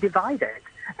very divided,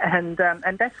 and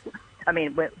that's, I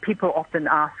mean, people often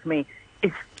ask me,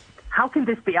 how can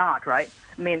this be art, right?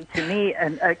 I mean, to me,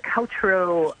 a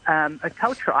cultural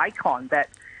icon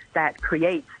that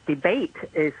creates debate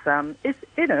is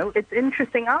it's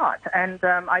interesting art. And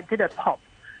I did a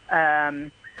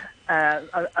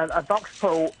box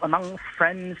poll among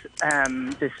friends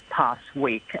this past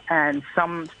week, and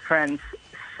some friends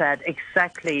said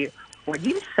exactly what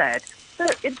you said.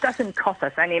 It doesn't cost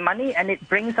us any money, and it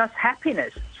brings us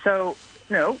happiness. So,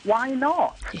 why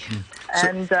not?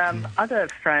 And other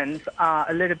friends are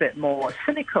a little bit more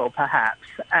cynical, perhaps.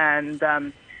 And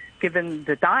given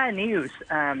the dire news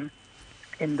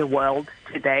in the world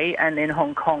today and in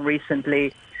Hong Kong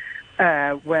recently,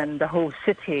 when the whole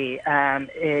city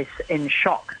is in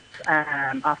shock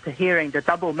after hearing the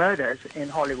double murders in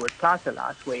Hollywood Plaza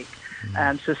last week.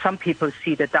 So some people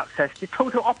see the ducks as the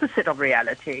total opposite of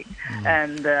reality,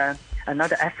 and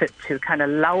another effort to kind of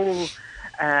lull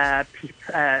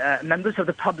members of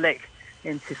the public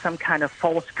into some kind of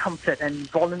false comfort and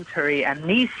voluntary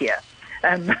amnesia.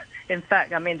 In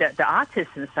fact, I mean, the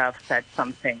artist himself said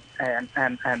something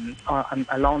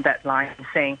along that line,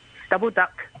 saying, Double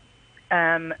Duck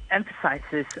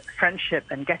emphasizes friendship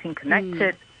and getting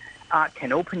connected. Art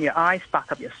can open your eyes,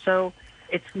 spark up your soul.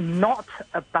 It's not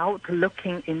about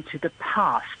looking into the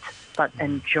past, but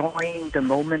enjoying the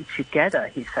moment together,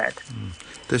 he said.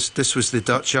 This was the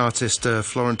Dutch artist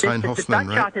Florentine Hoffman,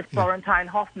 the Dutch artist Florentine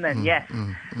Hoffman, yes.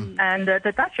 And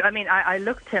the Dutch, I mean, I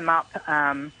looked him up,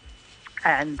 and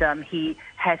he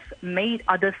has made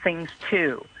other things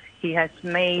too. He has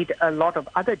made a lot of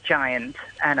other giant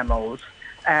animals.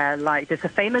 Like there's a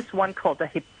famous one called the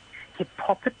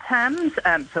hippopotamus,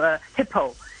 so a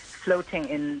hippo floating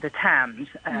in the Thames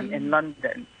in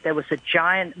London. There was a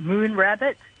giant moon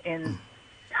rabbit in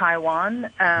Taiwan,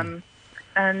 and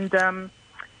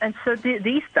so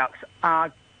these ducks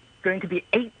are going to be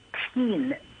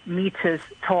 18 meters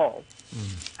tall,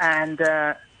 and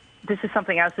this is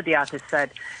something else that the artist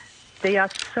said. They are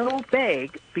so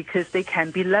big because they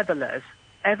can be levelers.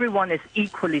 Everyone is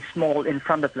equally small in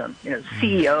front of them.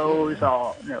 CEOs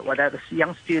or whatever,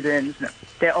 young students,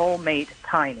 they're all made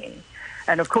tiny.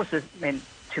 And of course,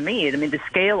 to me, the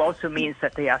scale also means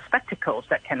that they are spectacles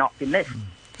that cannot be missed,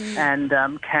 and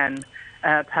can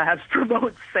perhaps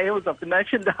promote sales of the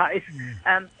merchandise.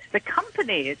 The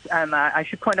company, I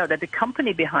should point out that the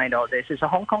company behind all this is a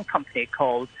Hong Kong company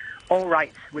called All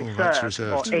Rights Reserved,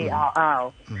 or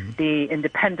ARR, the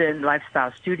independent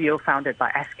lifestyle studio founded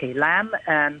by S.K. Lam,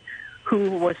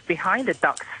 who was behind the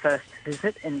duck's first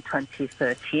visit in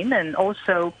 2013, and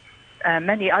also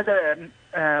many other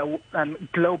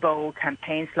global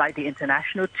campaigns like the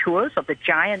international tours of the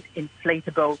giant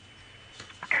inflatable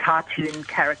cartoon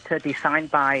character designed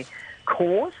by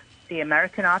Kors, the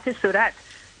American artist. So that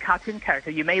cartoon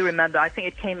character, you may remember, I think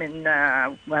it came in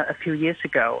a few years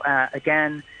ago,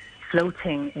 again,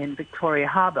 floating in Victoria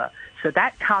Harbour. So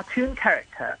that cartoon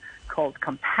character called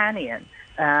Companion,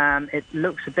 it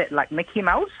looks a bit like Mickey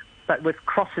Mouse, but with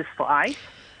crosses for eyes.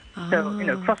 So,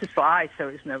 crosses for eyes, so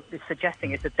it's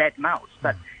suggesting it's a dead mouse.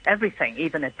 But everything,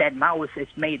 even a dead mouse, is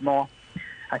made more,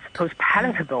 I suppose,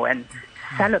 palatable and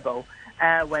sellable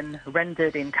when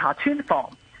rendered in cartoon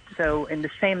form. So in the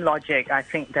same logic, I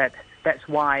think that's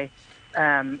why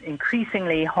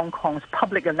increasingly Hong Kong's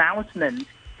public announcements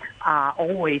are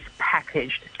always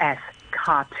packaged as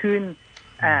cartoon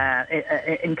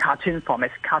in cartoon form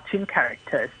as cartoon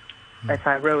characters, as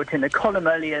I wrote in a column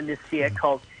earlier this year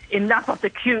called "Enough of the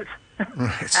Cute."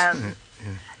 Right.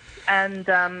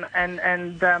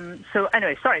 So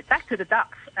anyway, sorry. Back to the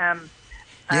ducks.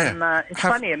 It's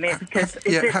funny, I mean, because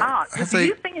is it art? Do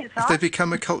you think it's art? Have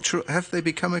they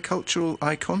become a cultural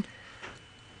icon?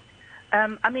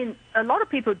 I mean, a lot of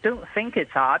people don't think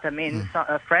it's art. I mean,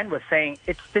 a friend was saying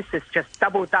this is just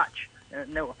double Dutch.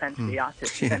 No offense to the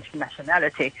artist's French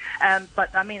nationality,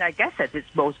 but I mean, I guess at its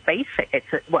most basic,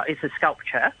 it's a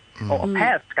sculpture or a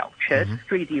pair of sculptures,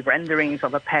 3D renderings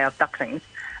of a pair of ducklings.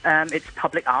 It's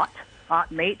public art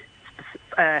made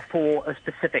for a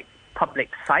specific public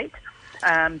site.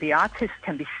 The artist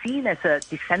can be seen as a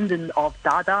descendant of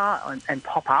Dada and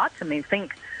pop art. I mean,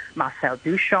 think Marcel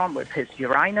Duchamp with his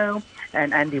Urano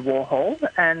and Andy Warhol,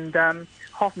 and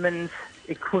Hoffman's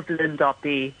equivalent of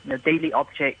the daily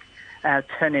object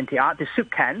turned into art. The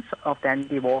soup cans of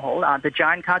Andy Warhol are the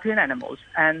giant cartoon animals,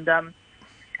 and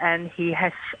he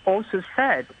has also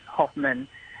said, Hoffman,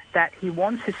 that he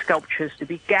wants his sculptures to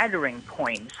be gathering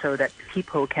points so that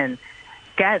people can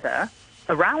gather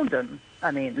around them. I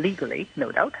mean, legally,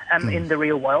 no doubt, in the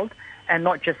real world, and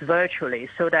not just virtually,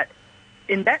 so that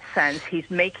in that sense, he's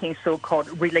making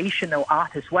so-called relational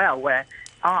art as well, where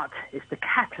art is the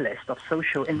catalyst of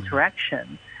social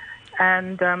interaction.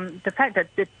 And the fact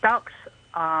that the ducks,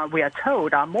 we are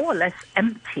told, are more or less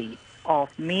empty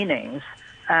of meanings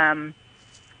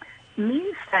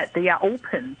means that they are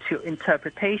open to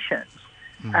interpretations.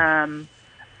 And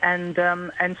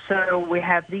so we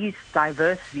have these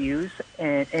diverse views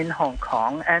in Hong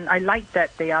Kong, and I like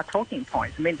that they are talking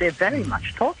points. I mean, they're very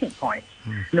much talking points,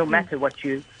 no matter what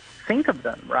you think of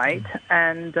them, right?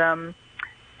 And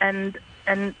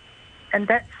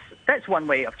that's one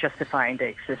way of justifying their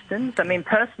existence. I mean,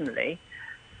 personally,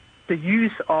 the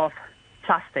use of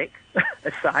plastic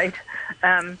aside,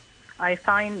 I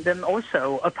find them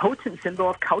also a potent symbol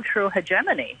of cultural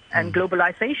hegemony and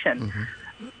globalization.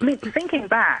 I mean, thinking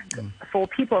back, for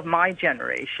people of my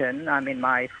generation, I'm in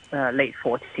my late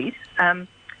 40s,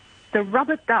 the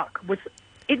rubber duck was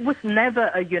never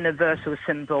a universal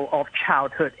symbol of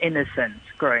childhood innocence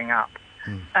growing up.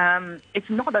 It's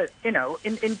not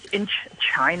in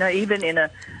China, even in a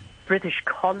British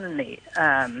colony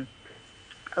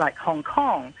like Hong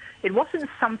Kong, it wasn't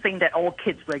something that all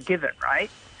kids were given,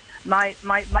 right? My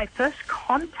first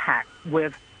contact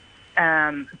with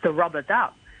the rubber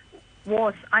duck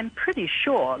was, I'm pretty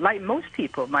sure, like most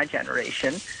people of my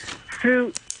generation,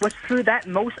 was through that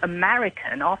most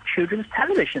American of children's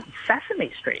television,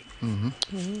 Sesame Street.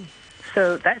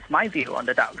 So that's my view on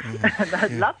the ducks.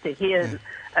 I'd love to hear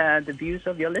the views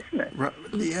of your listeners.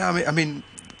 I mean,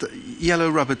 the yellow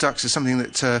rubber ducks is something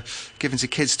that's given to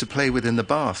kids to play with in the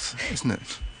bath, isn't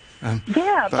it?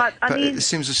 But I mean, it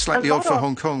seems slightly odd for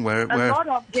Hong Kong, where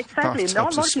bathtubs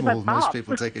are small, most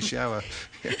people take a shower.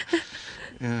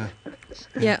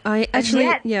 I actually,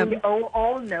 and yet we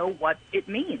all know what it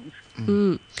means.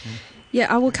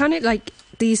 I will count it like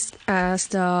this as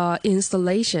the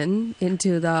installation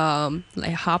into the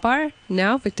harbour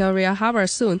now, Victoria Harbour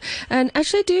soon. And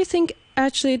actually, do you think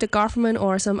the government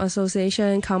or some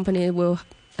association company will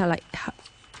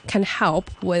can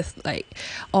help with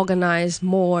organize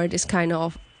more this kind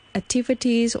of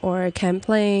activities or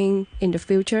campaign in the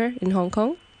future in Hong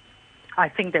Kong? I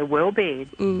think there will be.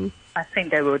 I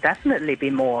think there will definitely be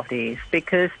more of these,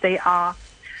 because they are,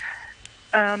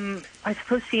 I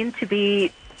suppose, seen to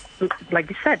be, like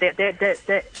you said,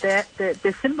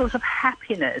 they're symbols of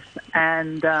happiness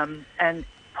and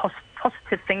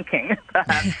positive thinking,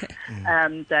 perhaps,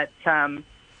 that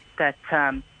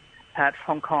perhaps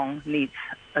Hong Kong needs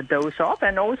a dose of.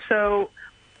 And also,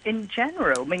 in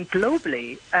general, I mean,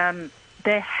 globally,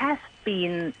 there has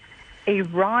been a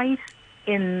rise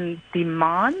in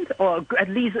demand, or at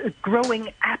least a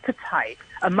growing appetite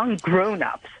among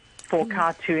grown-ups for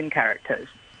cartoon characters.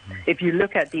 If you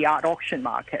look at the art auction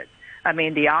market, I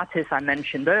mean, the artists I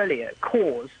mentioned earlier,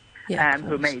 Cause,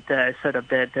 who made the sort of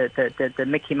the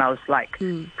Mickey Mouse-like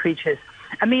creatures,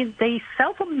 I mean, they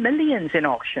sell for millions in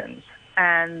auctions,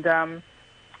 and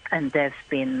there's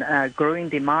been growing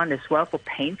demand as well for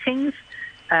paintings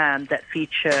that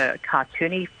feature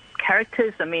cartoony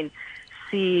characters. I mean,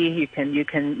 you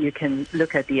can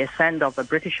look at the ascent of a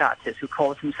British artist who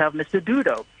calls himself Mr.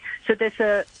 Doodle. So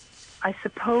there's I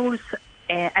suppose,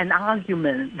 an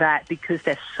argument that because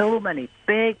there's so many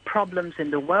big problems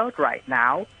in the world right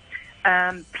now,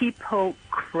 people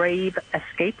crave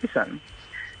escapism,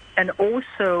 and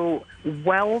also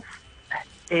wealth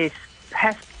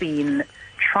has been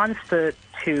transferred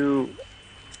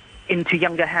into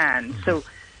younger hands. So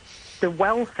the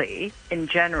wealthy in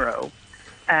general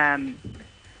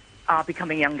are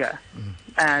becoming younger,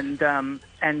 and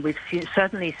we've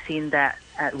certainly seen that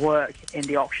at work in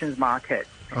the auctions market.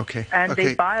 Okay. And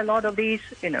they buy a lot of these,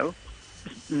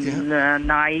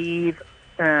 naive,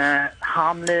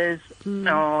 harmless,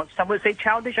 or some would say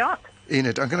childish art.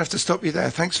 Enid, I'm going to have to stop you there.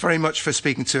 Thanks very much for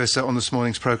speaking to us on this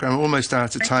morning's programme. We're almost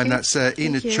out of time. That's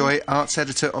Enid Choi, Arts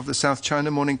Editor of the South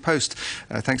China Morning Post.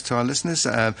 Thanks to our listeners.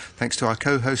 Thanks to our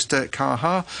co-host, Kar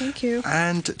Ha. Thank you.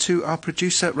 And to our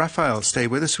producer, Raphael. Stay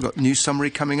with us. We've got news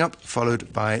summary coming up,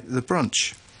 followed by The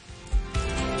Brunch.